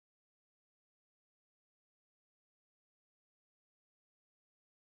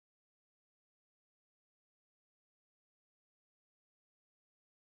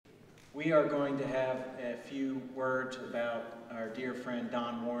We are going to have a few words about our dear friend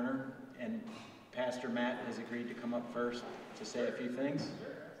Don Warner, and Pastor Matt has agreed to come up first to say a few things.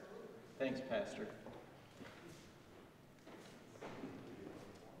 Thanks, Pastor.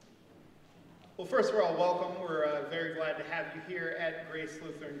 Well, first of all, welcome. We're very glad to have you here at Grace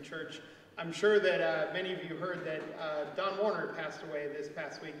Lutheran Church. I'm sure that many of you heard that Don Warner passed away this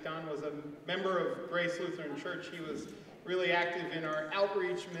past week. Don was a member of Grace Lutheran Church. He was really active in our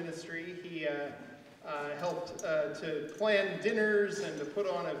outreach ministry. He helped to plan dinners and to put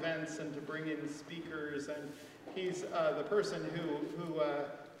on events and to bring in speakers. And he's the person who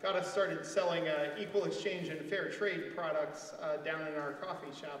got us started selling equal exchange and fair trade products down in our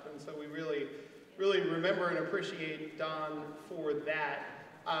coffee shop. And so we really remember and appreciate Don for that.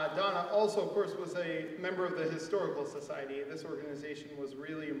 Don also, of course, was a member of the Historical Society. This organization was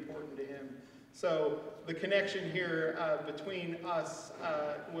really important to him. So the connection here between us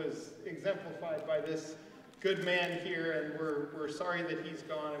was exemplified by this good man here, and we're sorry that he's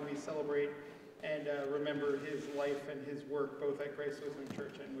gone, and we celebrate and remember his life and his work both at Grace Lutheran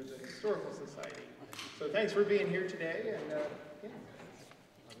Church and with the Historical Society. So thanks for being here today, and yeah.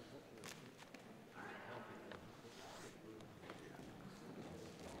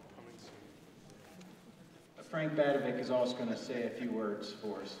 Frank Badovic is also going to say a few words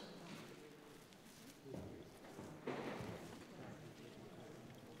for us.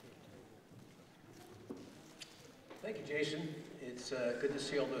 Thank you, Jason. It's good to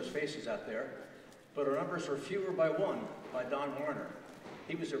see all those faces out there. But our numbers are fewer by one, by Don Warner.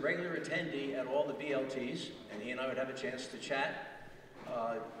 He was a regular attendee at all the BLTs, and he and I would have a chance to chat.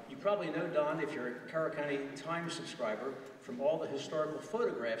 You probably know Don, if you're a Carroll County Times subscriber, from all the historical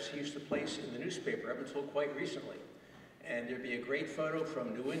photographs he used to place in the newspaper up until quite recently. And there'd be a great photo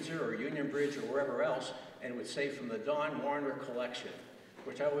from New Windsor or Union Bridge or wherever else, and it would say from the Don Warner collection,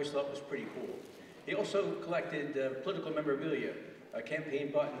 which I always thought was pretty cool. He also collected political memorabilia,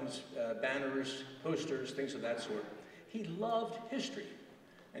 campaign buttons, banners, posters, things of that sort. He loved history,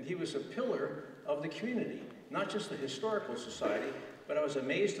 and he was a pillar of the community, not just the Historical Society, but I was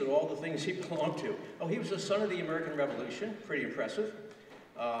amazed at all the things he belonged to. Oh, he was the son of the American Revolution, pretty impressive.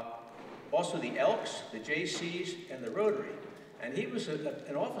 Also the Elks, the JCs, and the Rotary. And he was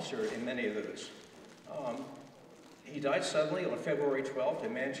an officer in many of those. He died suddenly on February 12th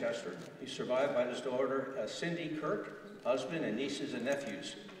in Manchester. He's survived by his daughter, Cindy Kirk, husband, and nieces and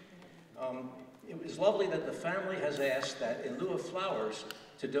nephews. It was lovely that the family has asked that in lieu of flowers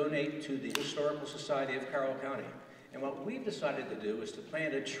to donate to the Historical Society of Carroll County. And what we've decided to do is to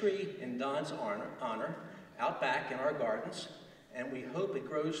plant a tree in Don's honor out back in our gardens, and we hope it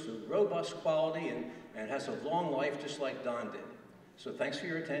grows to robust quality and has a long life just like Don did. So thanks for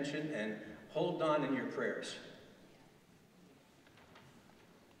your attention, and hold Don in your prayers.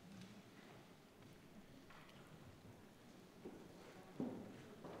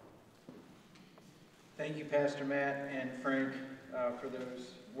 Thank you, Pastor Matt and Frank, for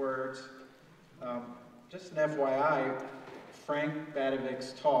those words. Just an FYI, Frank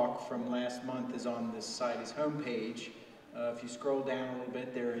Badovic's talk from last month is on this Society's homepage. If you scroll down a little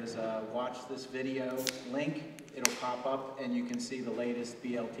bit, there is a Watch This Video link. It'll pop up, and you can see the latest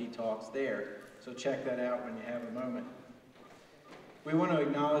BLT talks there. So check that out when you have a moment. We want to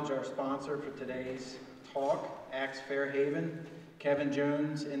acknowledge our sponsor for today's talk, Acts Fairhaven. Kevin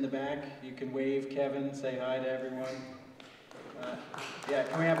Jones in the back. You can wave, Kevin, say hi to everyone. Yeah,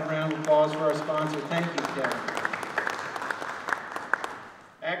 can we have a round of applause for our sponsor? Thank you, Kevin.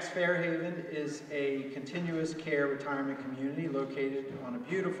 Acts Fairhaven is a continuous care retirement community located on a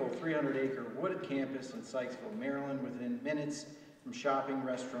beautiful 300-acre wooded campus in Sykesville, Maryland, within minutes from shopping,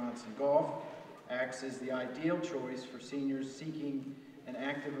 restaurants, and golf. Acts is the ideal choice for seniors seeking an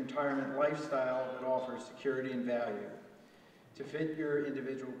active retirement lifestyle that offers security and value. To fit your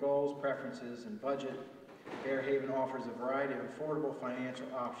individual goals, preferences, and budget, Fairhaven offers a variety of affordable financial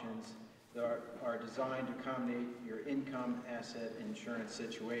options that are designed to accommodate your income, asset, and insurance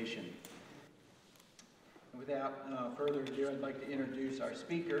situation. Without further ado, I'd like to introduce our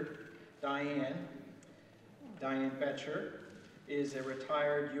speaker, Diane. Diane Boettcher is a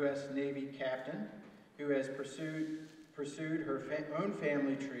retired U.S. Navy captain who has pursued her own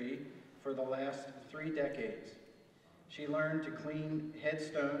family tree for the last 3 decades. She learned to clean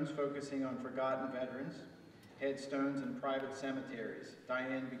headstones focusing on forgotten veterans, headstones in private cemeteries.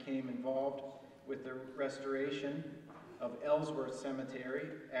 Diane became involved with the restoration of Ellsworth Cemetery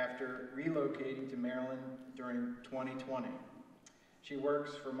after relocating to Maryland during 2020. She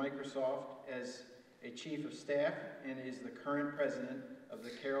works for Microsoft as a chief of staff and is the current president of the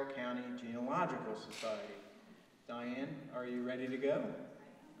Carroll County Genealogical Society. Diane, are you ready to go?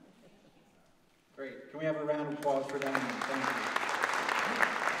 Great. Can we have a round of applause for Diane? Thank you.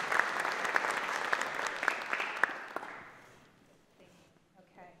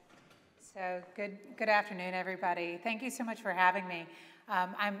 Okay. So good afternoon, everybody. Thank you so much for having me.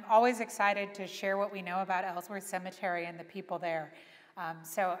 I'm always excited to share what we know about Ellsworth Cemetery and the people there.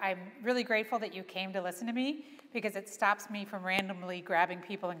 So I'm really grateful that you came to listen to me, because it stops me from randomly grabbing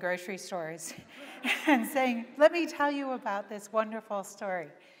people in grocery stores and saying, let me tell you about this wonderful story.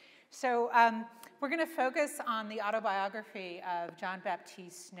 So we're going to focus on the autobiography of John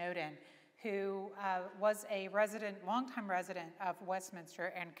Baptist Snowden, who was a longtime resident of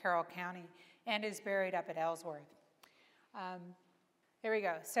Westminster and Carroll County, and is buried up at Ellsworth. There we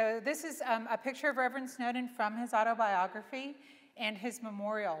go. So this is a picture of Reverend Snowden from his autobiography and his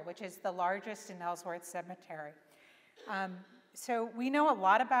memorial, which is the largest in Ellsworth Cemetery. So we know a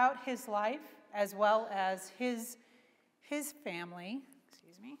lot about his life, as well as his family,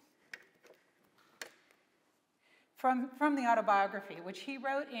 excuse me, from the autobiography, which he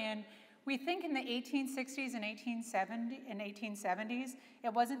wrote in, we think, in the 1860s and 1870s.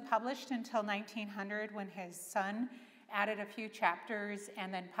 It wasn't published until 1900, when his son added a few chapters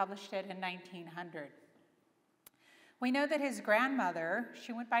and then published it in 1900. We know that his grandmother,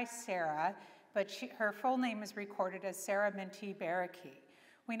 she went by Sarah, but her full name is recorded as Sarah Minty Baraki.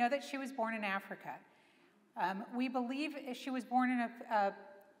 We know that she was born in Africa. We believe she was born in a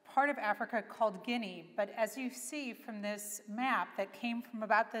part of Africa called Guinea, but as you see from this map that came from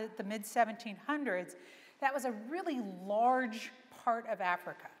about the mid-1700s, that was a really large part of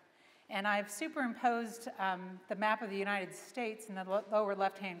Africa. And I've superimposed the map of the United States in the lower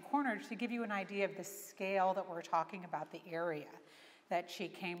left-hand corner to give you an idea of the scale that we're talking about, the area that she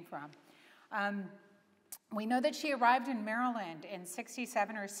came from. We know that she arrived in Maryland in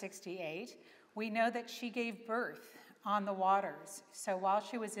 67 or 68. We know that she gave birth on the waters. So while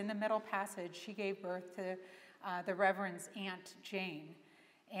she was in the Middle Passage, she gave birth to the Reverend's Aunt Jane.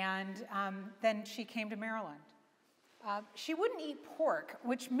 And then she came to Maryland. She wouldn't eat pork,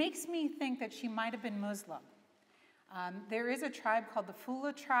 which makes me think that she might have been Muslim. There is a tribe called the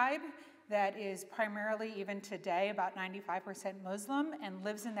Fula tribe that is primarily, even today, about 95% Muslim and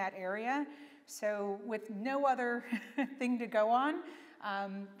lives in that area. So with no other thing to go on,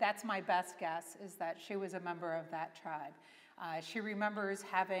 that's my best guess, is that she was a member of that tribe. She remembers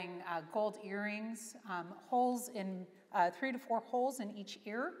having gold earrings, 3 to 4 holes in each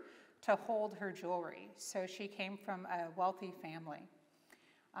ear, to hold her jewelry. So she came from a wealthy family.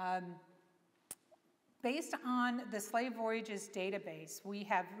 Based on the Slave Voyages database, we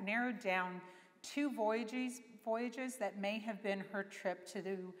have narrowed down 2 voyages that may have been her trip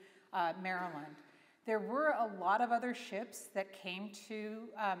to Maryland. There were a lot of other ships that came to,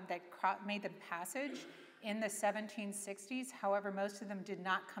 that made the passage in the 1760s. However, most of them did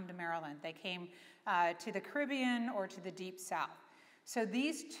not come to Maryland. They came to the Caribbean or to the Deep South. So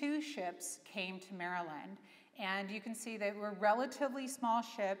these 2 ships came to Maryland, and you can see they were relatively small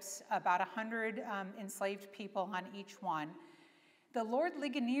ships, about 100 enslaved people on each one. The Lord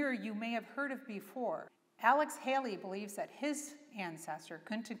Ligonier you may have heard of before. Alex Haley believes that his ancestor,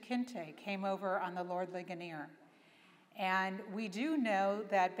 Kunta Kinte, came over on the Lord Ligonier. And we do know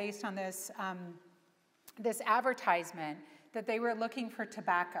that based on this, this advertisement, that they were looking for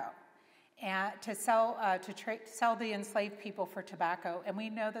tobacco. And to sell the enslaved people for tobacco, and we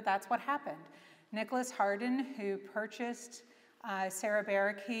know that that's what happened. Nicholas Harden, who purchased Sarah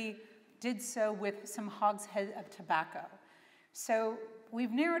Baraki, did so with some hogshead of tobacco. So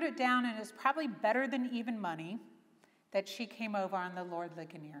we've narrowed it down, and it's probably better than even money that she came over on the Lord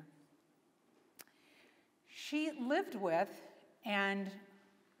Ligonier. She lived with and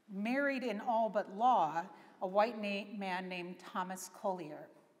married in all but law a white man named Thomas Collier.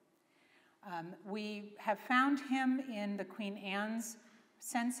 We have found him in the Queen Anne's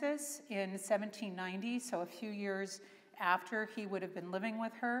census in 1790, so a few years after he would have been living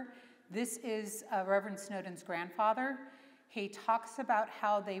with her. This is Reverend Snowden's grandfather. He talks about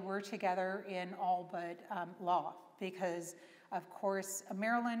how they were together in all but law, because, of course,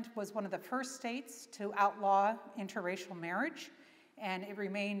 Maryland was one of the first states to outlaw interracial marriage, and it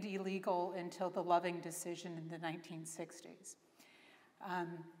remained illegal until the Loving decision in the 1960s.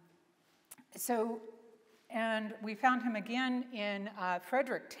 And we found him again in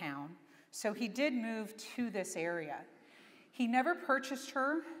Fredericktown, so he did move to this area. He never purchased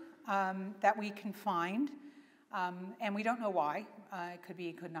her, that we can find, and we don't know why. It could be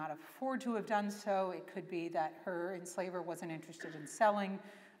he could not afford to have done so. It could be that her enslaver wasn't interested in selling.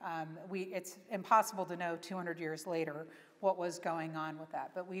 It's impossible to know 200 years later what was going on with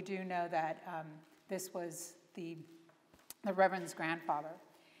that, but we do know that this was the Reverend's grandfather.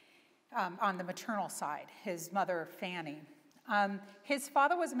 on the maternal side, his mother, Fanny. His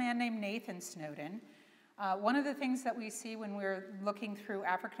father was a man named Nathan Snowden. One of the things that we see when we're looking through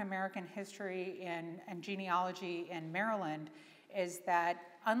African American history and genealogy in Maryland is that,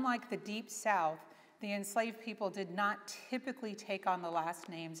 unlike the Deep South, the enslaved people did not typically take on the last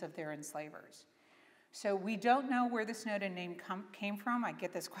names of their enslavers. So we don't know where the Snowden name came from. I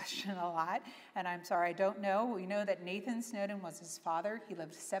get this question a lot, and I'm sorry, I don't know. We know that Nathan Snowden was his father. He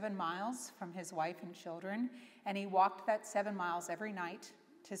lived 7 miles from his wife and children, and he walked that 7 miles every night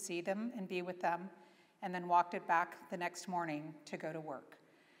to see them and be with them, and then walked it back the next morning to go to work.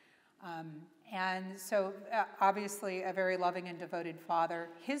 And so obviously a very loving and devoted father.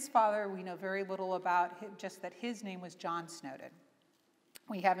 His father we know very little about, just that his name was John Snowden.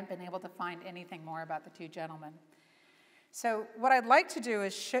 We haven't been able to find anything more about the two gentlemen. So what I'd like to do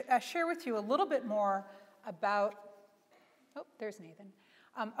is share with you a little bit more about, oh, there's Nathan.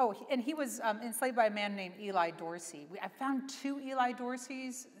 And he was enslaved by a man named Eli Dorsey. I found 2 Eli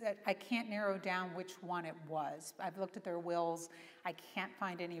Dorseys that I can't narrow down which one it was. I've looked at their wills. I can't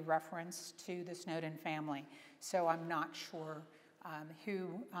find any reference to the Snowden family, so I'm not sure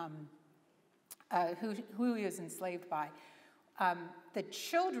who he was enslaved by. The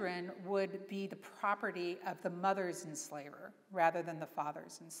children would be the property of the mother's enslaver rather than the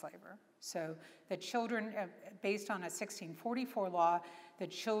father's enslaver. So the children, based on a 1644 law, the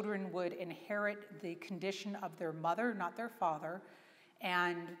children would inherit the condition of their mother, not their father,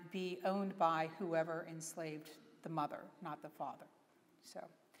 and be owned by whoever enslaved the mother, not the father.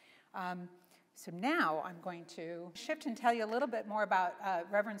 So now I'm going to shift and tell you a little bit more about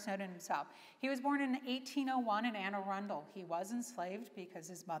Reverend Snowden himself. He was born in 1801 in Anne Arundel. He was enslaved because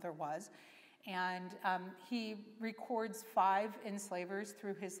his mother was, and he records 5 enslavers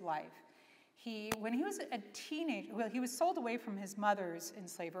through his life. When he was a teenager, well, he was sold away from his mother's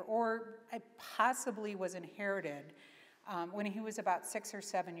enslaver, or it possibly was inherited when he was about 6 or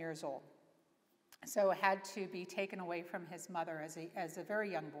 7 years old. So had to be taken away from his mother as a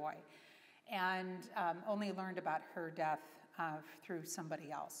very young boy, and only learned about her death through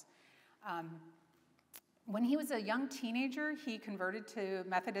somebody else. When he was a young teenager, he converted to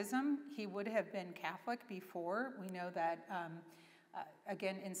Methodism. He would have been Catholic before. We know that,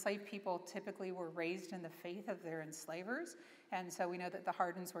 again, enslaved people typically were raised in the faith of their enslavers, and so we know that the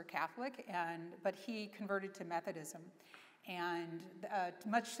Hardens were Catholic, but he converted to Methodism. And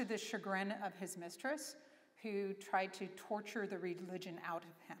much to the chagrin of his mistress, who tried to torture the religion out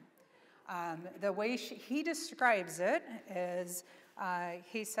of him. The way he describes it is,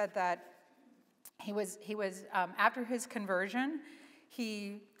 he said that he was after his conversion,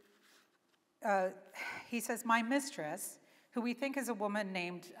 he says, my mistress, who we think is a woman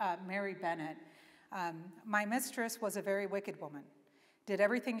named Mary Bennett, my mistress was a very wicked woman, did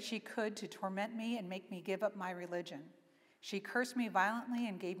everything she could to torment me and make me give up my religion. She cursed me violently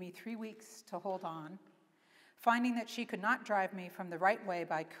and gave me 3 weeks to hold on. Finding that she could not drive me from the right way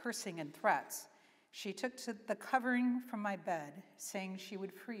by cursing and threats, she took the covering from my bed, saying she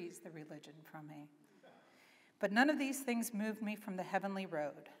would freeze the religion from me. But none of these things moved me from the heavenly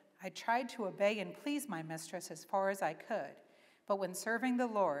road. I tried to obey and please my mistress as far as I could, but when serving the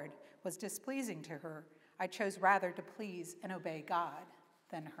Lord was displeasing to her, I chose rather to please and obey God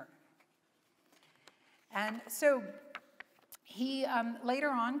than her. And so he later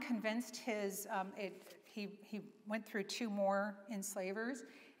on convinced he went through 2 more enslavers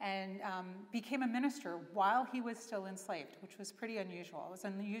and became a minister while he was still enslaved, which was pretty unusual. It was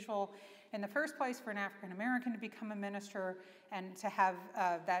unusual in the first place for an African American to become a minister and to have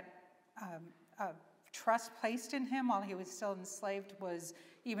that trust placed in him while he was still enslaved was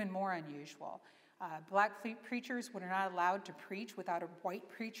even more unusual. Black preachers were not allowed to preach without a white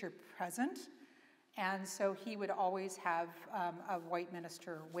preacher present, and so he would always have a white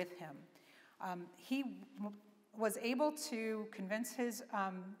minister with him. He was able to convince his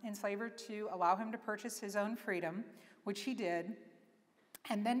enslaver to allow him to purchase his own freedom, which he did,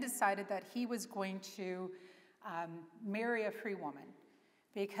 and then decided that he was going to marry a free woman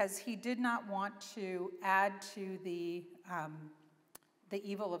because he did not want to add to the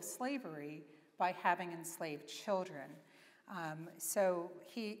evil of slavery by having enslaved children. So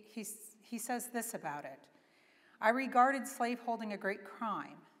he says this about it. I regarded slaveholding a great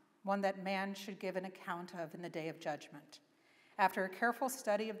crime, one that man should give an account of in the day of judgment. After a careful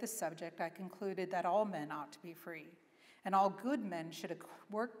study of the subject, I concluded that all men ought to be free, and all good men should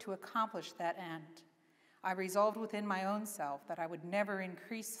work to accomplish that end. I resolved within my own self that I would never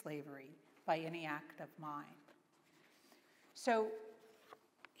increase slavery by any act of mine. So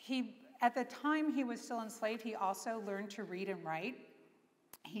at the time he was still enslaved, he also learned to read and write.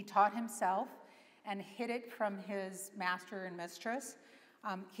 He taught himself and hid it from his master and mistress.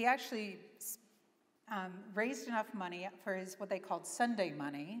 He actually raised enough money for his what they called Sunday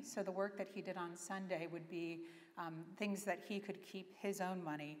money. So the work that he did on Sunday would be things that he could keep his own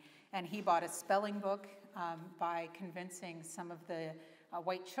money. And he bought a spelling book by convincing some of the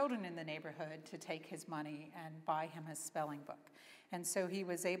white children in the neighborhood to take his money and buy him a spelling book. And so he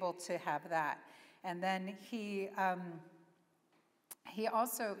was able to have that. And then he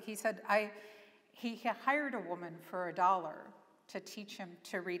said he hired a woman for $1 to teach him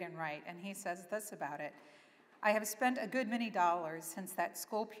to read and write. And he says this about it: "I have spent a good many dollars since that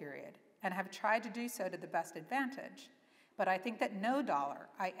school period and have tried to do so to the best advantage. But I think that no dollar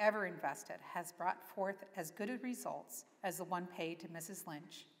I ever invested has brought forth as good a results as the one paid to Mrs.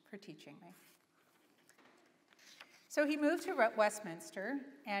 Lynch for teaching me." So he moved to Westminster,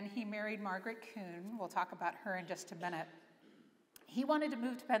 and he married Margaret Kuhn. We'll talk about her in just a minute. He wanted to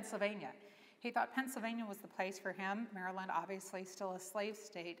move to Pennsylvania. He thought Pennsylvania was the place for him. Maryland, obviously, still a slave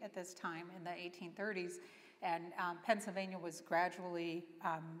state at this time in the 1830s, and Pennsylvania was gradually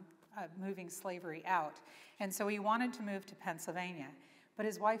moving slavery out. And so he wanted to move to Pennsylvania, but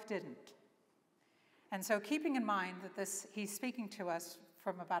his wife didn't. And so keeping in mind that he's speaking to us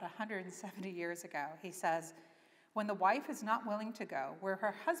from about 170 years ago, he says, "When the wife is not willing to go where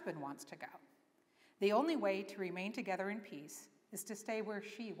her husband wants to go, the only way to remain together in peace is to stay where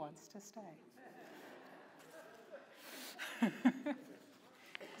she wants to stay."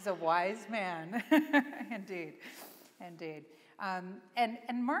 He's a wise man, indeed, indeed.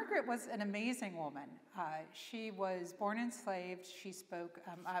 And Margaret was an amazing woman. She was born enslaved. She spoke,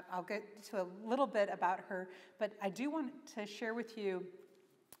 I'll get to a little bit about her, but I do want to share with you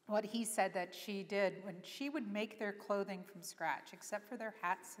what he said that she did when she would make their clothing from scratch, except for their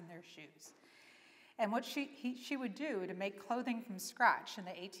hats and their shoes. And what she would do to make clothing from scratch in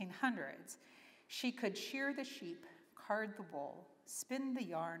the 1800s, she could shear the sheep, card the wool, spin the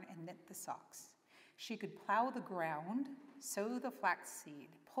yarn, and knit the socks. She could plow the ground, sow the flax seed,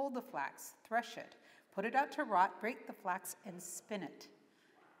 pull the flax, thresh it, put it out to rot, break the flax, and spin it.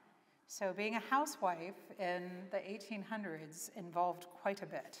 So being a housewife in the 1800s involved quite a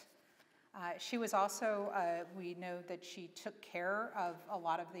bit. She was also, we know that she took care of a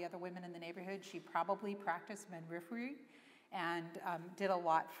lot of the other women in the neighborhood. She probably practiced midwifery and did a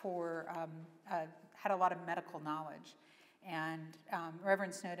lot had a lot of medical knowledge. And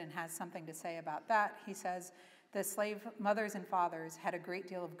Reverend Snowden has something to say about that. He says, "The slave mothers and fathers had a great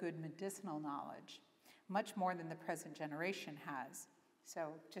deal of good medicinal knowledge, much more than the present generation has."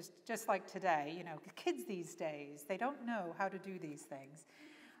 So just like today, you know, kids these days, they don't know how to do these things.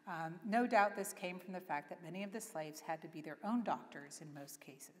 No doubt this came from the fact that many of the slaves had to be their own doctors in most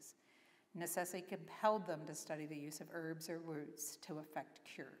cases. Necessity compelled them to study the use of herbs or roots to effect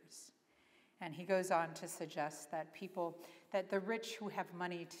cures. And he goes on to suggest that that the rich who have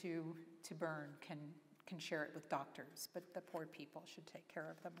money to burn can share it with doctors, but the poor people should take care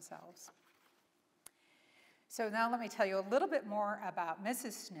of themselves. So now let me tell you a little bit more about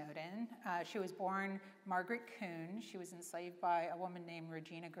Mrs. Snowden. She was born Margaret Kuhn. She was enslaved by a woman named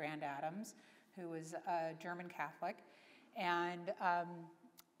Regina Grand Adams, who was a German Catholic. And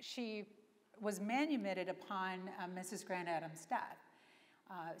she was manumitted upon Mrs. Grand Adams' death.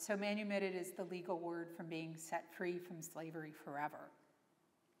 So manumitted is the legal word from being set free from slavery forever.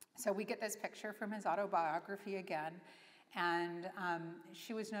 So we get this picture from his autobiography again. And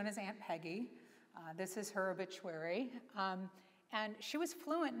she was known as Aunt Peggy. This is her obituary. And she was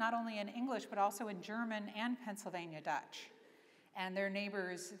fluent not only in English, but also in German and Pennsylvania Dutch. And their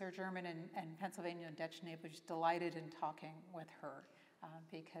neighbors, their German and Pennsylvania Dutch neighbors, delighted in talking with her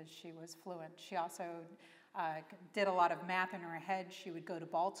because she was fluent. She also did a lot of math in her head. She would go to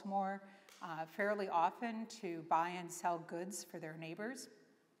Baltimore fairly often to buy and sell goods for their neighbors.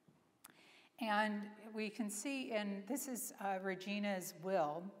 And we can see this is Regina's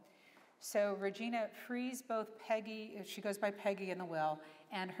will. So Regina frees both Peggy, she goes by Peggy in the will,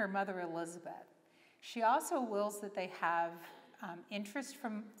 and her mother Elizabeth. She also wills that they have interest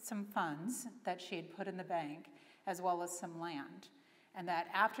from some funds that she had put in the bank, as well as some land, and that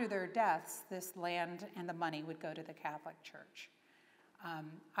after their deaths, this land and the money would go to the Catholic Church.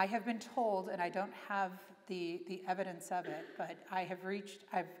 I have been told, and I don't have the evidence of it, but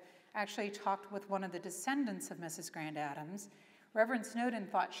I've actually talked with one of the descendants of Mrs. Grand Adams. Reverend Snowden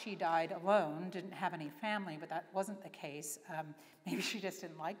thought she died alone, didn't have any family, but that wasn't the case. Maybe she just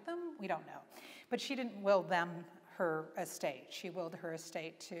didn't like them, we don't know. But she didn't will them her estate. She willed her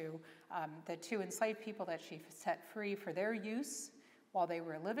estate to the two enslaved people that she set free for their use while they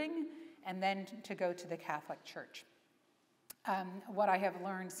were living, and then to go to the Catholic Church. What I have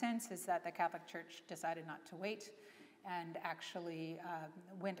learned since is that the Catholic Church decided not to wait and actually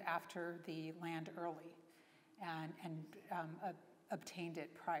went after the land early and obtained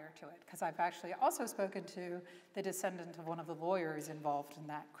it prior to it. Because I've actually also spoken to the descendant of one of the lawyers involved in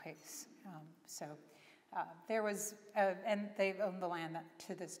that case. There was, and they own the land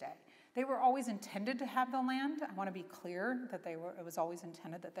to this day. They were always intended to have the land. I want to be clear that it was always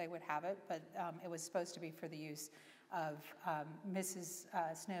intended that they would have it, but it was supposed to be for the use of Mrs.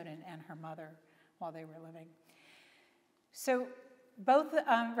 Snowden and her mother while they were living. So both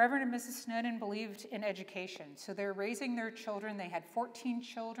Reverend and Mrs. Snowden believed in education. So they're raising their children. They had 14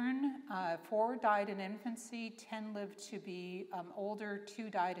 children. 4 died in infancy, 10 lived to be older, 2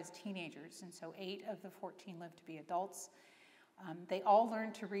 died as teenagers. And so 8 of the 14 lived to be adults. They all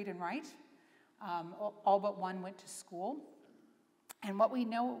learned to read and write. All but 1 went to school. And what we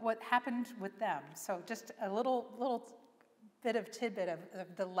know, what happened with them. So just a little bit of tidbit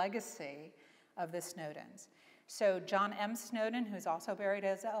of the legacy of the Snowdens. So John M. Snowden, who's also buried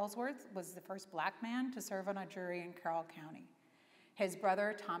as Ellsworth, was the first black man to serve on a jury in Carroll County. His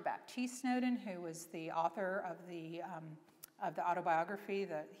brother, Tom Baptist Snowden, who was the author of the autobiography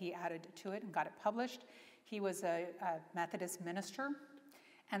that he added to it and got it published, he was a Methodist minister.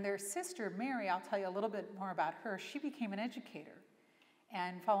 And their sister, Mary, I'll tell you a little bit more about her. She became an educator.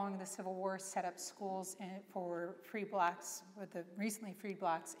 And following the Civil War, set up schools for free blacks, with the recently freed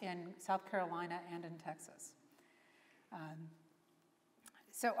blacks in South Carolina and in Texas.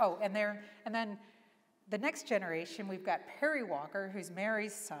 And then the next generation, we've got Perry Walker, who's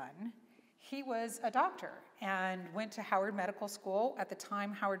Mary's son. He was a doctor and went to Howard Medical School. At the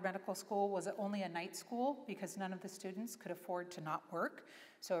time, Howard Medical School was only a night school because none of the students could afford to not work.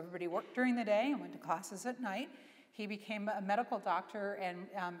 So everybody worked during the day and went to classes at night. He became a medical doctor and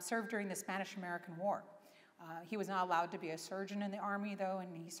served during the Spanish-American War. He was not allowed to be a surgeon in the Army, though,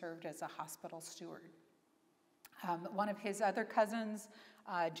 and he served as a hospital steward. One of his other cousins,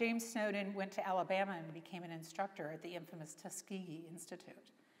 James Snowden, went to Alabama and became an instructor at the infamous Tuskegee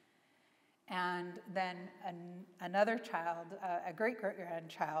Institute. And then another child, a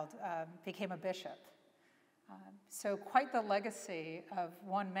great-grandchild, became a bishop. So quite the legacy of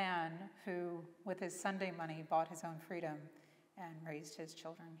one man who, with his Sunday money, bought his own freedom and raised his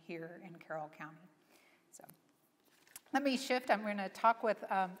children here in Carroll County. So let me shift. I'm going to talk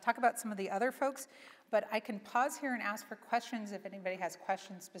about some of the other folks, but I can pause here and ask for questions if anybody has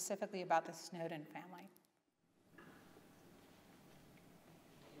questions specifically about the Snowden family.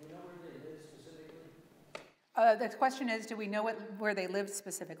 Do we know where they live specifically? The question is, do we know where they lived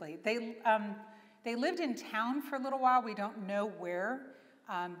specifically? They lived in town for a little while. We don't know where,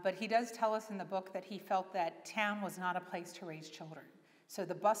 but he does tell us in the book that he felt that town was not a place to raise children. So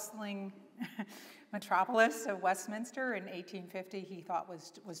the bustling metropolis of Westminster in 1850 he thought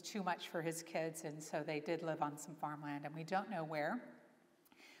was too much for his kids, and so they did live on some farmland, and we don't know where.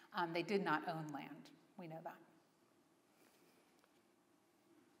 They did not own land. We know that.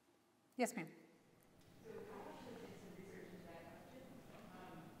 Yes, ma'am.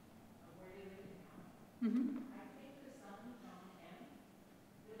 Mm-hmm. I think the son, John M.,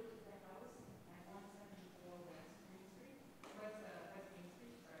 lived at the house at 174 West Main Street, sorry. And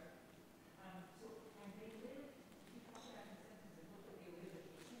they lived, he talked about in sentences, it looked like they lived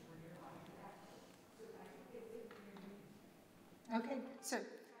adjacent or nearby to that house. So I think they lived near me. Okay,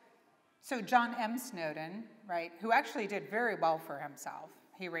 so John M. Snowden, right, who actually did very well for himself.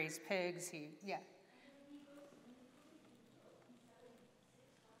 He raised pigs, yeah.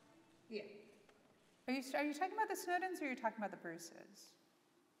 Yeah. Are you talking about the Snowdens or are you talking about the Bruces?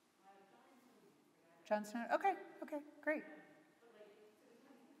 John Snowden? Okay, great.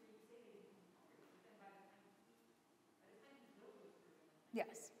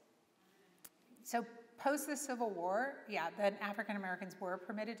 Yes. So post the Civil War, then African Americans were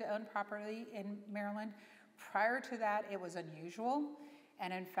permitted to own property in Maryland. Prior to that, it was unusual,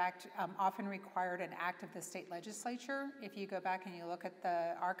 and in fact, often required an act of the state legislature. If you go back and you look at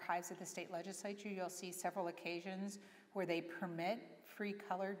the archives of the state legislature, you'll see several occasions where they permit free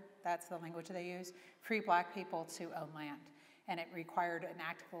colored, that's the language they use, free black people to own land. And it required an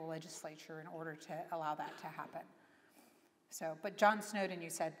act of the legislature in order to allow that to happen. So, but John Snowden, you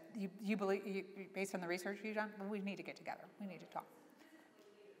said, you believe, based on the research you've done, well, we need to get together. We need to talk.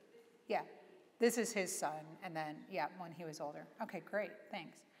 Yeah. This is his son, and then, when he was older. Okay, great,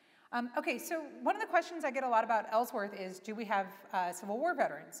 thanks. Okay, so one of the questions I get a lot about Ellsworth is, do we have Civil War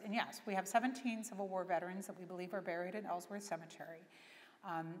veterans? And yes, we have 17 Civil War veterans that we believe are buried in Ellsworth Cemetery.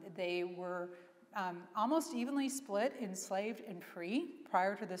 They were almost evenly split, enslaved and free,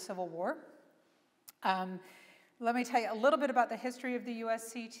 prior to the Civil War. Let me tell you a little bit about the history of the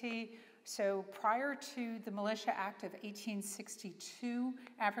USCT. So prior to the Militia Act of 1862,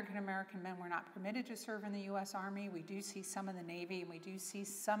 African American men were not permitted to serve in the U.S. Army. We do see some in the Navy, and we do see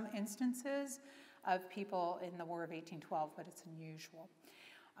some instances of people in the War of 1812, but it's unusual.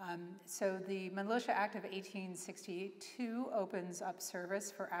 So the Militia Act of 1862 opens up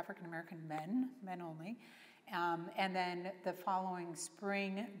service for African American men only. And then the following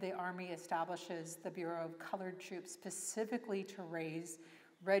spring, the Army establishes the Bureau of Colored Troops specifically to raise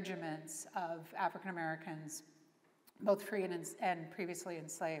regiments of African Americans, both free and previously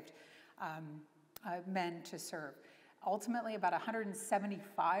enslaved men to serve. Ultimately, about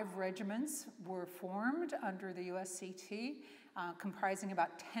 175 regiments were formed under the USCT, comprising about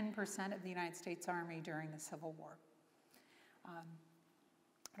 10% of the United States Army during the Civil War.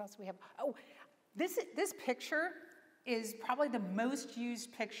 What else do we have? Oh, this picture is probably the most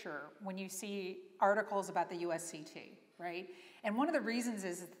used picture when you see articles about the USCT, right? And one of the reasons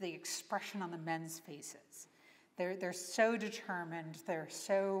is the expression on the men's faces. They're so determined, they're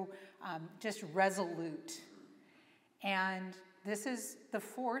so just resolute. And this is the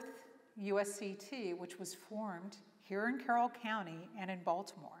 4th USCT, which was formed here in Carroll County and in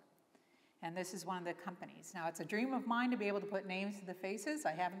Baltimore. And this is one of the companies. Now, it's a dream of mine to be able to put names to the faces.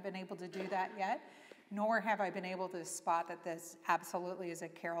 I haven't been able to do that yet, nor have I been able to spot that this absolutely is a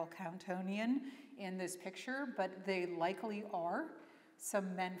Carroll Countonian in this picture, but they likely are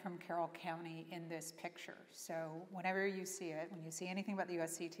some men from Carroll County in this picture. So whenever you see it, when you see anything about the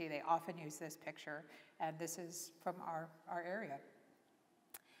USCT, they often use this picture, and this is from our area.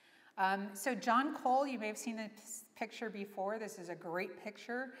 So John Cole, you may have seen this picture before. This is a great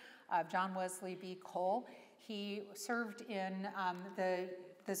picture of John Wesley B. Cole. He served in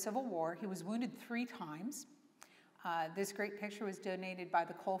the Civil War. He was wounded 3 times. This great picture was donated by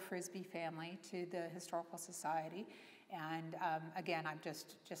the Cole Frisbee family to the Historical Society. And again, I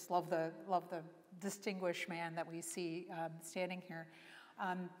just love the distinguished man that we see standing here.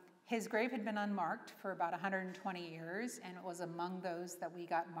 His grave had been unmarked for about 120 years, and it was among those that we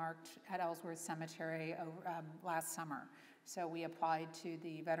got marked at Ellsworth Cemetery last summer. So we applied to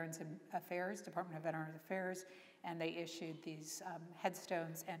the Veterans Affairs, Department of Veterans Affairs, and they issued these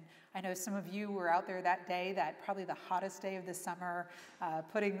headstones. And I know some of you were out there that day, that probably the hottest day of the summer,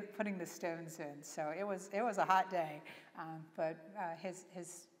 putting the stones in. So it was a hot day, but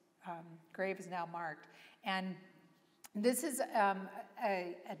his grave is now marked. And this is a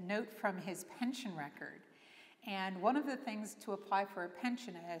note from his pension record. And one of the things to apply for a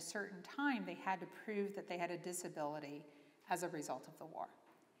pension at a certain time, they had to prove that they had a disability as a result of the war.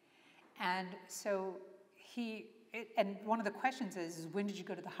 And so and one of the questions is, when did you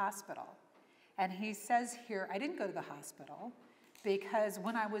go to the hospital? And he says here, I didn't go to the hospital because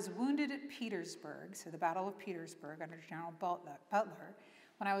when I was wounded at Petersburg, so the Battle of Petersburg under General Butler,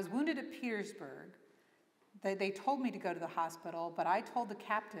 when I was wounded at Petersburg, they told me to go to the hospital, but I told the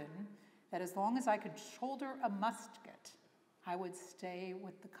captain that as long as I could shoulder a musket, I would stay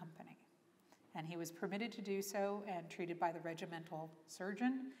with the company. And he was permitted to do so and treated by the regimental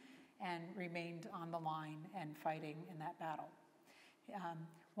surgeon and remained on the line and fighting in that battle.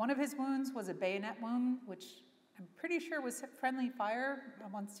 One of his wounds was a bayonet wound, which I'm pretty sure was friendly fire.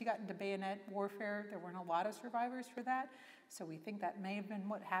 Once you got into bayonet warfare, there weren't a lot of survivors for that. So we think that may have been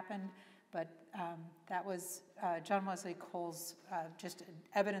what happened. But that was John Wesley Cole's just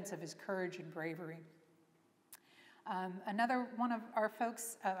evidence of his courage and bravery. Another one of our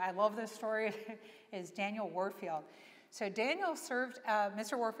folks, I love this story, is Daniel Warfield. So Daniel served,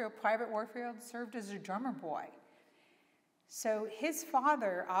 Mr. Warfield, Private Warfield, served as a drummer boy. So his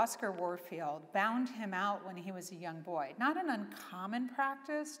father, Oscar Warfield, bound him out when he was a young boy. Not an uncommon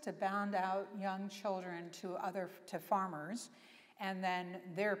practice to bound out young children to farmers, and then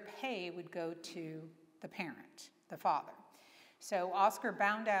their pay would go to the parent, the father. So Oscar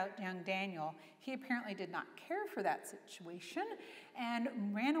bound out young Daniel. He apparently did not care for that situation and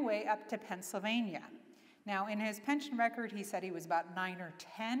ran away up to Pennsylvania. Now, in his pension record, he said he was about 9 or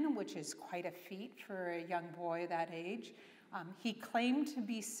 10, which is quite a feat for a young boy that age. He claimed to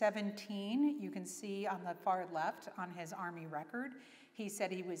be 17. You can see on the far left on his Army record, he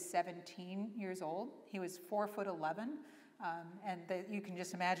said he was 17 years old. He was 4'11". You can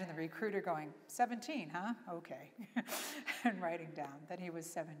just imagine the recruiter going, 17, huh? Okay, and writing down that he was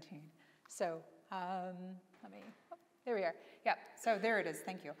 17. So there we are. Yeah, so there it is,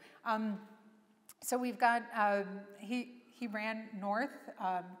 thank you. So we've got, he ran north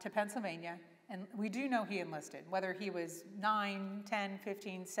to Pennsylvania, and we do know he enlisted. Whether he was 9, 10,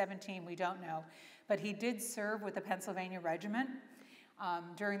 15, 17, we don't know. But he did serve with the Pennsylvania Regiment.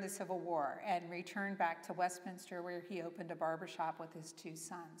 during the Civil War and returned back to Westminster, where he opened a barbershop with his 2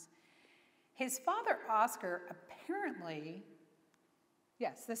 sons. His father, Oscar, apparently,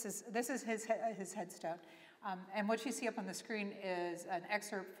 yes, this is his headstone. And what you see up on the screen is an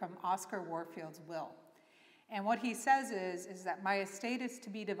excerpt from Oscar Warfield's will. And what he says is that my estate is to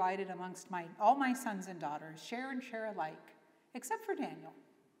be divided amongst all my sons and daughters, share and share alike, except for Daniel,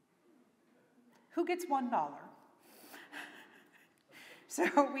 who gets $1.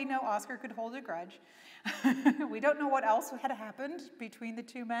 So we know Oscar could hold a grudge. We don't know what else had happened between the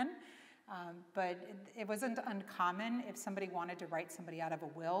 2 men, but it wasn't uncommon if somebody wanted to write somebody out of a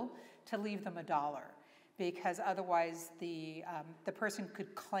will to leave them $1, because otherwise the person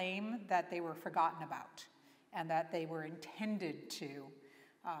could claim that they were forgotten about and that they were intended to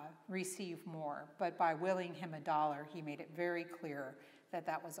receive more. But by willing him $1, he made it very clear that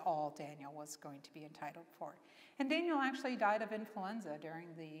that was all Daniel was going to be entitled for. And Daniel actually died of influenza during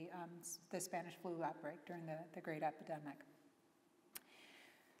the Spanish flu outbreak, during the Great Epidemic.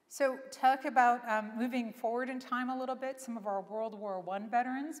 So talk about moving forward in time a little bit, some of our World War I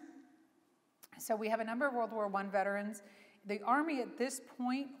veterans. So we have a number of World War I veterans. The Army at this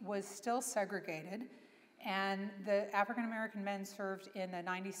point was still segregated, and the African American men served in the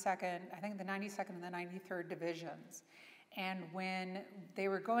 92nd, I think the 92nd and the 93rd Divisions. And when they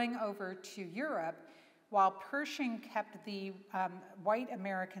were going over to Europe, while Pershing kept the white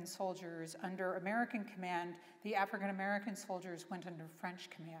American soldiers under American command, the African American soldiers went under French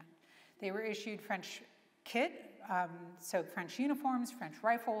command. They were issued French kit, so French uniforms, French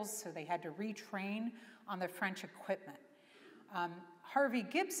rifles, so they had to retrain on the French equipment. Harvey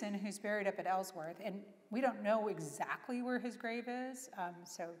Gibson, who's buried up at Ellsworth, and we don't know exactly where his grave is,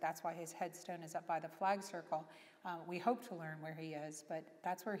 so that's why his headstone is up by the flag circle. We hope to learn where he is, but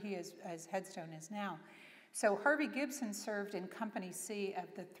that's where his headstone is now. So Harvey Gibson served in Company C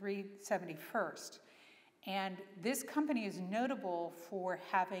of the 371st, and this company is notable for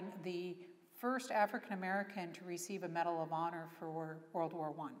having the first African American to receive a Medal of Honor for World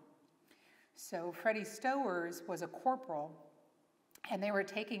War I. So Freddie Stowers was a corporal, and they were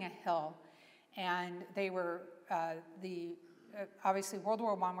taking a hill, and they were, obviously World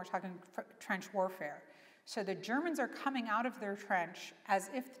War I, we're talking trench warfare. So the Germans are coming out of their trench as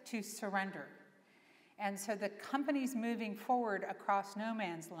if to surrender. And so the company's moving forward across no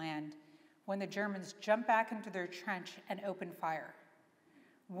man's land when the Germans jump back into their trench and open fire.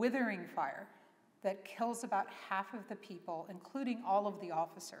 Withering fire that kills about half of the people, including all of the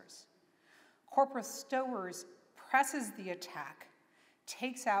officers. Corporal Stowers presses the attack,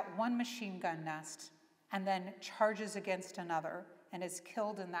 takes out one machine gun nest, and then charges against another and is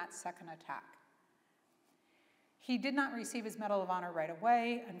killed in that second attack. He did not receive his Medal of Honor right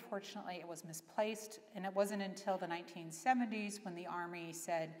away. Unfortunately, it was misplaced, and it wasn't until the 1970s when the Army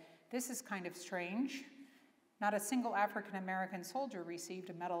said, this is kind of strange. Not a single African-American soldier received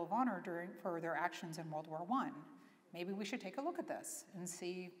a Medal of Honor for their actions in World War I. Maybe we should take a look at this and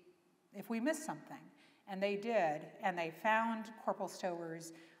see if we missed something. And they did, and they found Corporal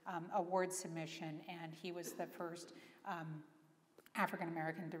Stowers' award submission, and he was the first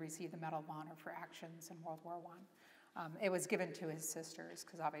African-American to receive the Medal of Honor for actions in World War I. It was given to his sisters,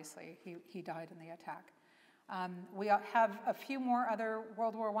 because obviously he died in the attack. We have a few more other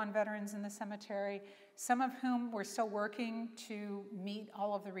World War I veterans in the cemetery, some of whom were still working to meet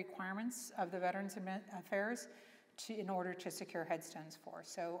all of the requirements of the Veterans Affairs in order to secure headstones for.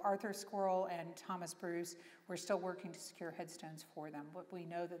 So Arthur Squirrel and Thomas Bruce were still working to secure headstones for them, but we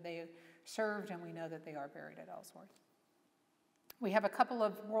know that they served and we know that they are buried at Ellsworth. We have a couple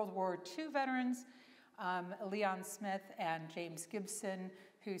of World War II veterans, Leon Smith and James Gibson,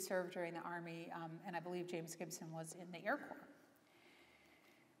 who served during the Army, and I believe James Gibson was in the Air Corps.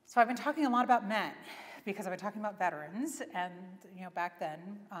 So I've been talking a lot about men, because I've been talking about veterans, and back then,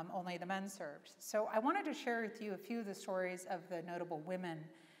 only the men served. So I wanted to share with you a few of the stories of the notable women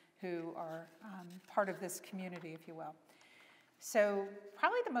who are part of this community, if you will. So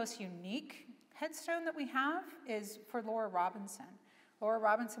probably the most unique headstone that we have is for Laura Robinson. Laura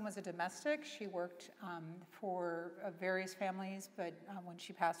Robinson was a domestic. She worked for various families, but when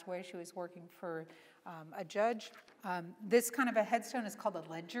she passed away, she was working for a judge. This kind of a headstone is called a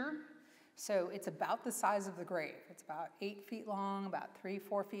ledger. So it's about the size of the grave. It's about 8 feet long, about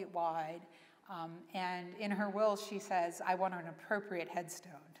 3-4 feet wide. And in her will, she says, I want an appropriate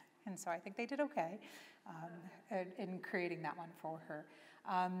headstone. And so I think they did okay in creating that one for her.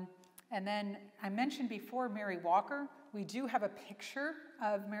 And then I mentioned before Mary Walker. We do have a picture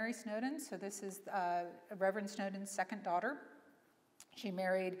of Mary Snowden. So this is Reverend Snowden's second daughter. She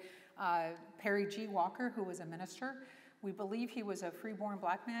married Perry G. Walker, who was a minister. We believe he was a freeborn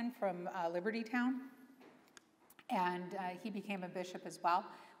black man from Liberty Town, and he became a bishop as well,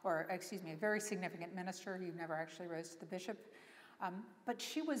 or excuse me, a very significant minister. He never actually rose to the bishop. But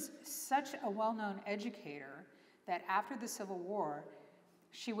she was such a well-known educator that after the Civil War,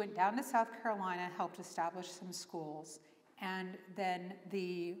 she went down to South Carolina, helped establish some schools, and then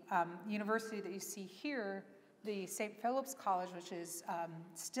the university that you see here, the St. Philip's College, which is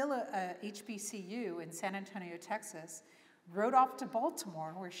still a HBCU in San Antonio, Texas, rode off to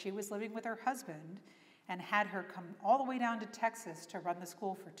Baltimore, where she was living with her husband, and had her come all the way down to Texas to run the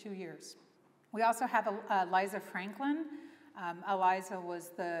school for 2 years. We also have Eliza Franklin. Eliza was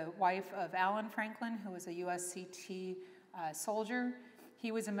the wife of Alan Franklin, who was a USCT soldier.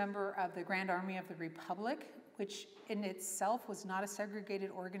 He was a member of the Grand Army of the Republic, which in itself was not a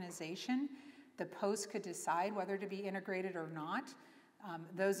segregated organization. The post could decide whether to be integrated or not.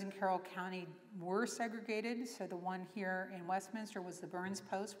 Those in Carroll County were segregated, so the one here in Westminster was the Burns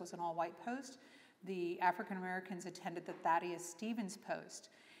Post, was an all-white post. The African Americans attended the Thaddeus Stevens Post.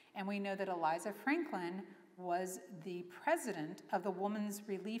 And we know that Eliza Franklin was the president of the Women's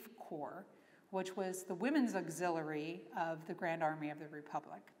Relief Corps, which was the women's auxiliary of the Grand Army of the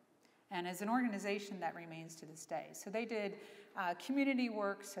Republic. And as an organization, that remains to this day. So they did community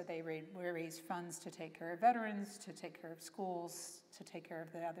work, so they raised funds to take care of veterans, to take care of schools, to take care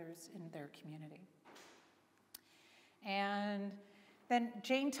of the others in their community. And then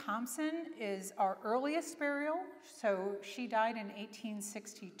Jane Thompson is our earliest burial. So she died in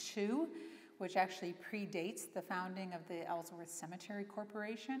 1862, which actually predates the founding of the Ellsworth Cemetery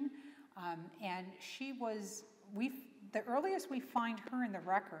Corporation. And she was, the earliest we find her in the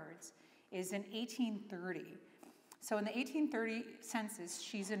records is in 1830. So in the 1830 census,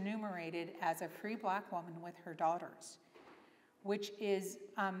 she's enumerated as a free black woman with her daughters, which is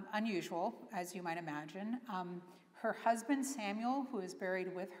unusual, as you might imagine. Her husband, Samuel, who is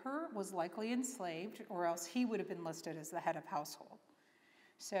buried with her, was likely enslaved, or else he would have been listed as the head of household.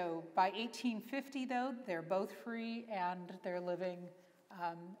 So by 1850, though, they're both free, and they're living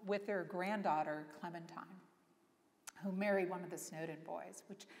with their granddaughter, Clementine, who married one of the Snowden boys,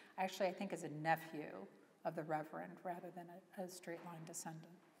 which actually I think is a nephew of the Reverend rather than a straight-line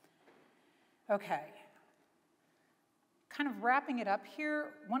descendant. Okay. Kind of wrapping it up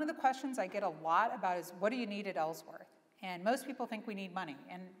here, one of the questions I get a lot about is, what do you need at Ellsworth? And most people think we need money,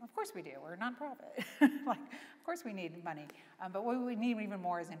 and of course we do. We're a nonprofit. Like, of course we need money, but what we need even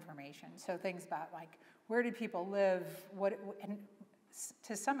more is information. So things about, like, where do people live, and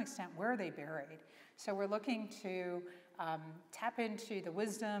to some extent, where are they buried? So we're looking to tap into the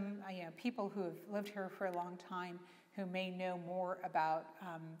wisdom, people who have lived here for a long time, who may know more about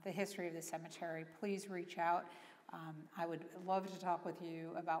the history of the cemetery. Please reach out. I would love to talk with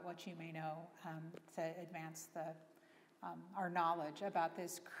you about what you may know to advance our knowledge about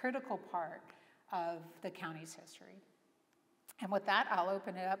this critical part of the county's history. And with that, I'll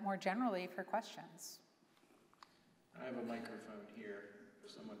open it up more generally for questions. I have a microphone here.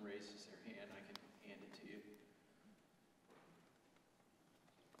 If someone raises their hand, I can hand it to you.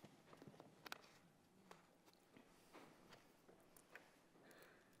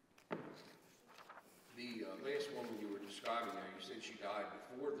 The last woman you were describing there, you said she died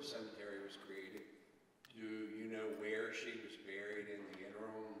before the cemetery was created. Do you know where she was buried in the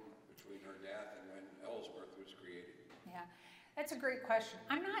interim between her death and when Ellsworth was created? Yeah, that's a great question.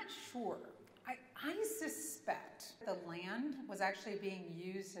 I'm not sure. I suspect the land was actually being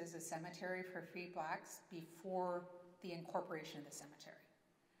used as a cemetery for free blacks before the incorporation of the cemetery.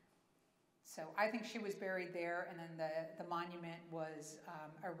 So I think she was buried there, and then the monument was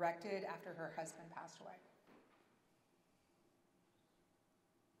erected after her husband passed away.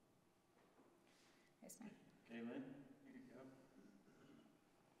 Yes, ma'am. Okay, Lynn, here you go.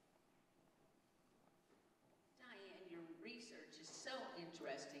 Diane, your research is so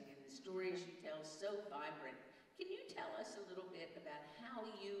interesting, and the stories you tell so vibrant. Can you tell us a little bit about how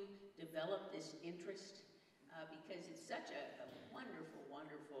you developed this interest? Because it's such a wonderful,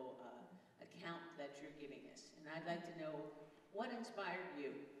 wonderful account that you're giving us. And I'd like to know what inspired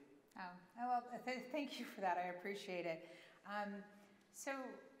you. Oh, well, thank you for that. I appreciate it. So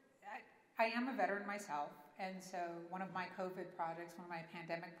I am a veteran myself, and so one of my COVID projects, one of my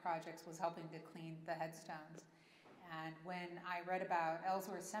pandemic projects, was helping to clean the headstones. And when I read about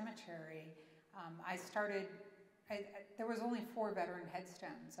Ellsworth Cemetery, there was only 4 veteran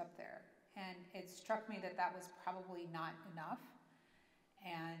headstones up there, and it struck me that that was probably not enough.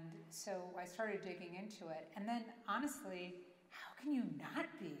 And so I started digging into it. And then, honestly, how can you not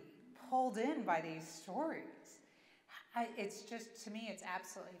be pulled in by these stories? It's just, to me, it's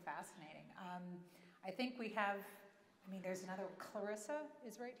absolutely fascinating. I think we have I mean, there's another, Clarissa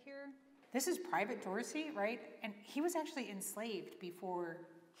is right here. This is Private Dorsey, right? And he was actually enslaved before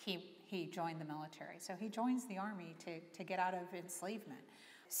he joined the military. So he joins the Army to get out of enslavement.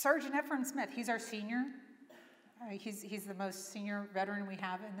 Sergeant Ephraim Smith, he's our senior. He's the most senior veteran we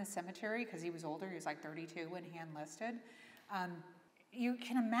have in the cemetery because he was older. He was like 32 when he enlisted. You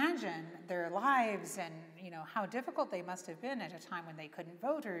can imagine their lives and how difficult they must have been at a time when they couldn't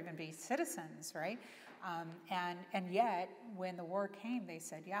vote or even be citizens, right? And yet, when the war came, they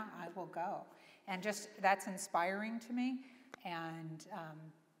said, "Yeah, I will go," and just that's inspiring to me. And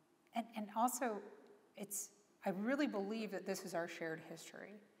also, I really believe that this is our shared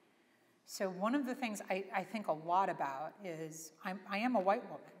history. So one of the things I think a lot about is I am a white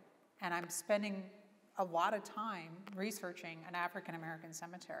woman, and I'm spending a lot of time researching an African American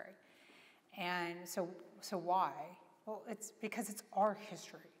cemetery. And so why? Well, it's because it's our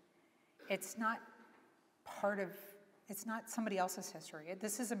history. It's not it's not somebody else's history.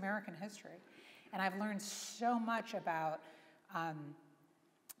 This is American history. And I've learned so much about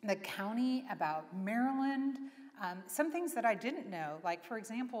the county, about Maryland, some things that I didn't know. Like, for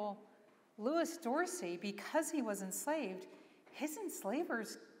example, Lewis Dorsey, because he was enslaved, his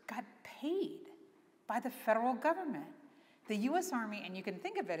enslavers got paid by the federal government. The U.S. Army, and you can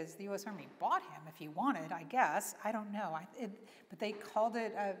think of it as the U.S. Army bought him if he wanted, I guess. I don't know. But they called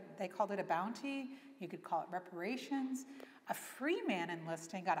it a bounty. You could call it reparations. A free man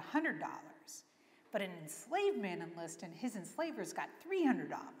enlisting got $100, but an enslaved man enlisting, his enslavers got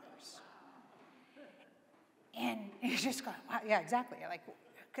 $300. And it's just going, wow, yeah, exactly. Like,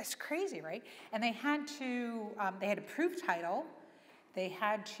 it's crazy, right? And they had to prove title. They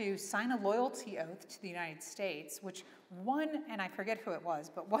had to sign a loyalty oath to the United States, which one, and I forget who it was,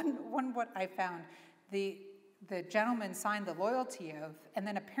 but one what I found, the gentleman signed the loyalty oath, and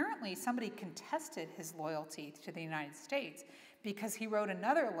then apparently somebody contested his loyalty to the United States because he wrote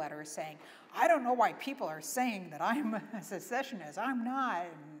another letter saying, "I don't know why people are saying that I'm a secessionist. I'm not,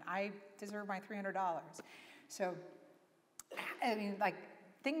 and I deserve my $300. So, I mean, like,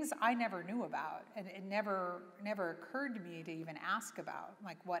 things I never knew about, and it never occurred to me to even ask about,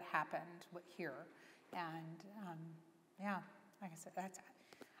 like, what happened here. And yeah, like I said,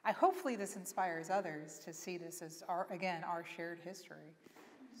 hopefully this inspires others to see this as our shared history.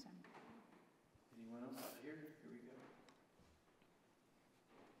 So. Anyone else out here? Here we go.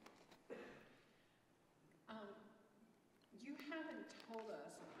 You haven't told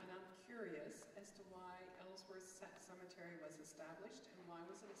us, and I'm curious as to why Ellsworth Cemetery was established, and why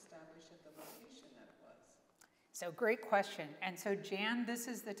was it established at the location that it was? So great question. And so Jan, this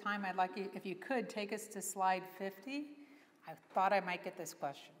is the time I'd like you, if you could, take us to slide 50. I thought I might get this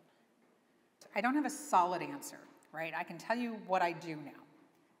question. I don't have a solid answer, right? I can tell you what I do know,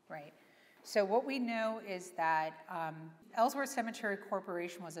 right? So what we know is that Ellsworth Cemetery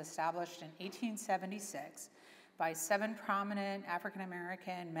Corporation was established in 1876 by 7 prominent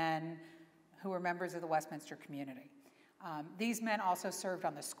African-American men who were members of the Westminster community. These men also served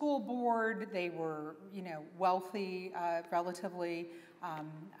on the school board. They were, wealthy, relatively,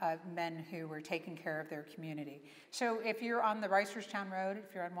 men who were taking care of their community. So if you're on the Reisterstown Road,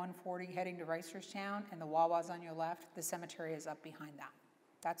 if you're on 140 heading to Reisterstown and the Wawa's on your left, the cemetery is up behind that.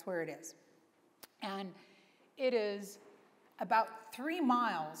 That's where it is. And it is about 3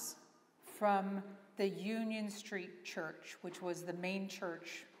 miles from the Union Street Church, which was the main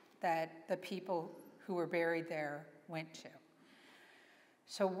church that the people who were buried there went to.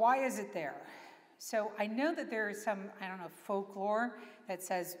 So why is it there? So I know that there is some, folklore that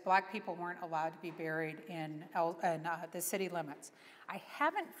says black people weren't allowed to be buried in the city limits. I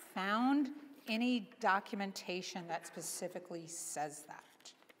haven't found any documentation that specifically says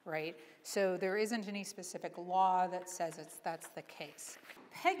that, right? So there isn't any specific law that says that's the case.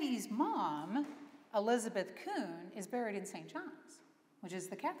 Peggy's mom, Elizabeth Kuhn, is buried in St. John's, which is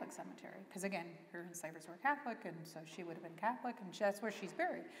the Catholic cemetery. Because again, her enslavers were Catholic, and so she would have been Catholic, and that's where she's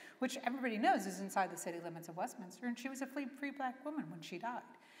buried, which everybody knows is inside the city limits of Westminster, and she was a free black woman when she died.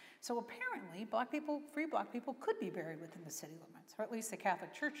 So apparently, free black people could be buried within the city limits, or at least the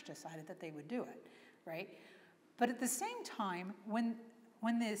Catholic Church decided that they would do it, right? But at the same time, when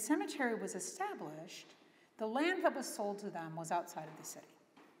the cemetery was established, the land that was sold to them was outside of the city.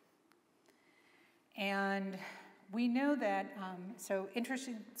 And we know that, so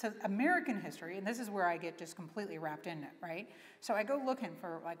American history, and this is where I get just completely wrapped in it, right? So I go looking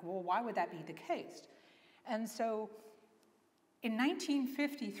for, why would that be the case? And so in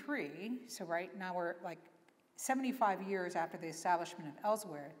 1953, so right now we're 75 years after the establishment of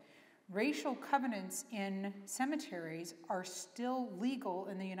Ellsworth, racial covenants in cemeteries are still legal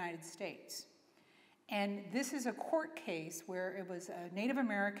in the United States. And this is a court case where it was a Native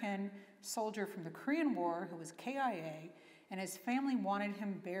American soldier from the Korean War who was KIA, and his family wanted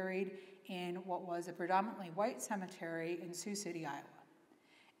him buried in what was a predominantly white cemetery in Sioux City, Iowa.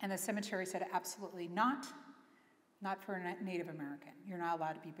 And the cemetery said, absolutely not for a Native American. You're not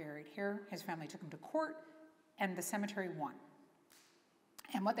allowed to be buried here. His family took him to court, and the cemetery won.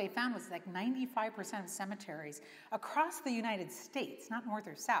 And what they found was like 95% of cemeteries across the United States, not north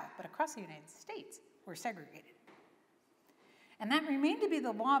or south, but across the United States, were segregated. And that remained to be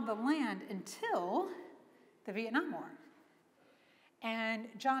the law of the land until the Vietnam War. And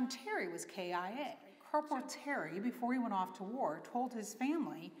John Terry was KIA. Corporal Terry, before he went off to war, told his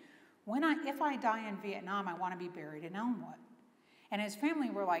family, if I die in Vietnam, I want to be buried in Elmwood. And his family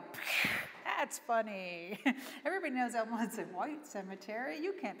were like, that's funny. Everybody knows Elmwood's a white cemetery.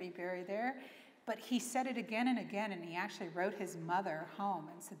 You can't be buried there. But he said it again and again, and he actually wrote his mother home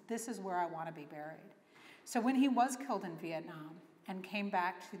and said, this is where I want to be buried. So when he was killed in Vietnam and came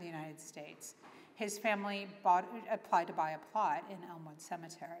back to the United States, his family applied to buy a plot in Elmwood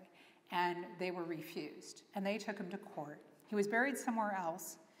Cemetery, and they were refused. And they took him to court. He was buried somewhere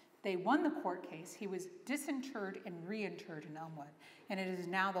else. They won the court case. He was disinterred and reinterred in Elmwood. And it is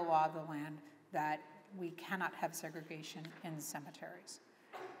now the law of the land that we cannot have segregation in cemeteries.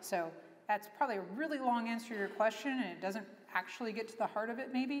 So that's probably a really long answer to your question, and it doesn't actually get to the heart of it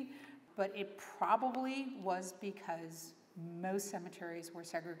maybe, but it probably was because most cemeteries were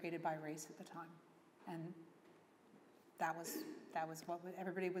segregated by race at the time. And that was what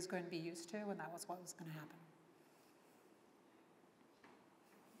everybody was going to be used to, and that was what was going to happen.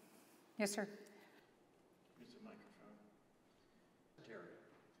 Yes, sir. Here's the microphone. Terry.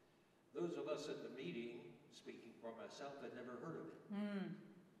 Those of us at the meeting, speaking for myself, had never heard of it.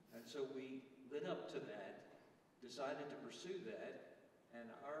 And so we lit up to that, decided to pursue that, and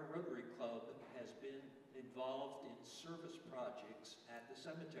our Rotary Club has been involved in service projects at the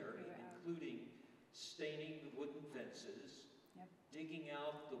cemetery, including staining the wooden fences, digging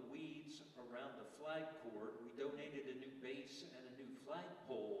out the weeds around the flag court. We donated a new base and a new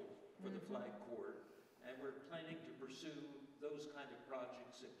flagpole for the flag court, and we're planning to pursue those kind of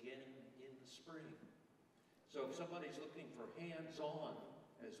projects again in the spring. So if somebody's looking for hands-on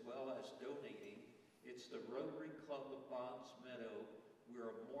as well as donating, it's the Rotary Club of Boggs Meadow.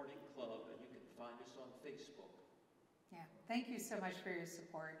 We're a morning club, and you can find us on Facebook. Yeah, thank you so much for your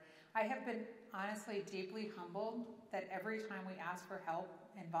support. I have been honestly deeply humbled that every time we ask for help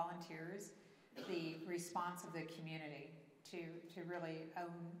and volunteers, the response of the community to really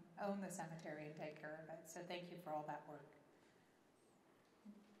own the cemetery and take care of it. So thank you for all that work.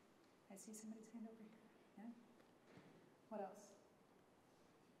 I see somebody's hand over here. Yeah? What else?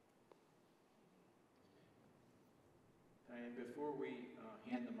 Diane, before we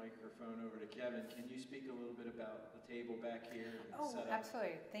hand the microphone over to Kevin, can you speak a little bit about the table back here? And Oh, setup?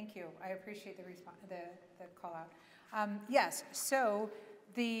 absolutely. Thank you. I appreciate the call out. Yes. So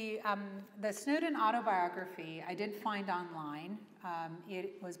the Snowden autobiography I did find online.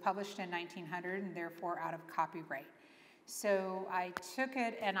 It was published in 1900 and therefore out of copyright. So I took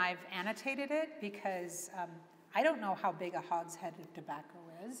it and I've annotated it because I don't know how big a hogshead of tobacco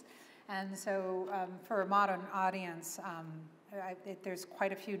is. And so for a modern audience, there's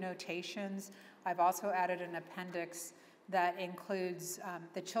quite a few notations. I've also added an appendix that includes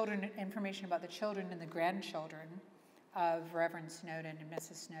information about the children and the grandchildren of Reverend Snowden and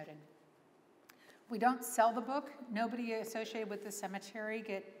Mrs. Snowden. We don't sell the book. Nobody associated with the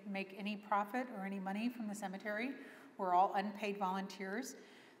cemetery make any profit or any money from the cemetery. We're all unpaid volunteers.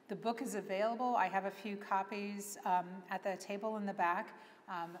 The book is available. I have a few copies at the table in the back.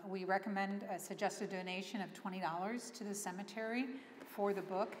 We recommend a suggested donation of $20 to the cemetery for the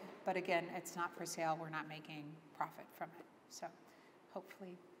book, but again, it's not for sale. We're not making profit from it. So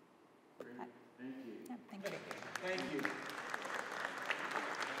hopefully. Great. Thank you. Yeah, thank you.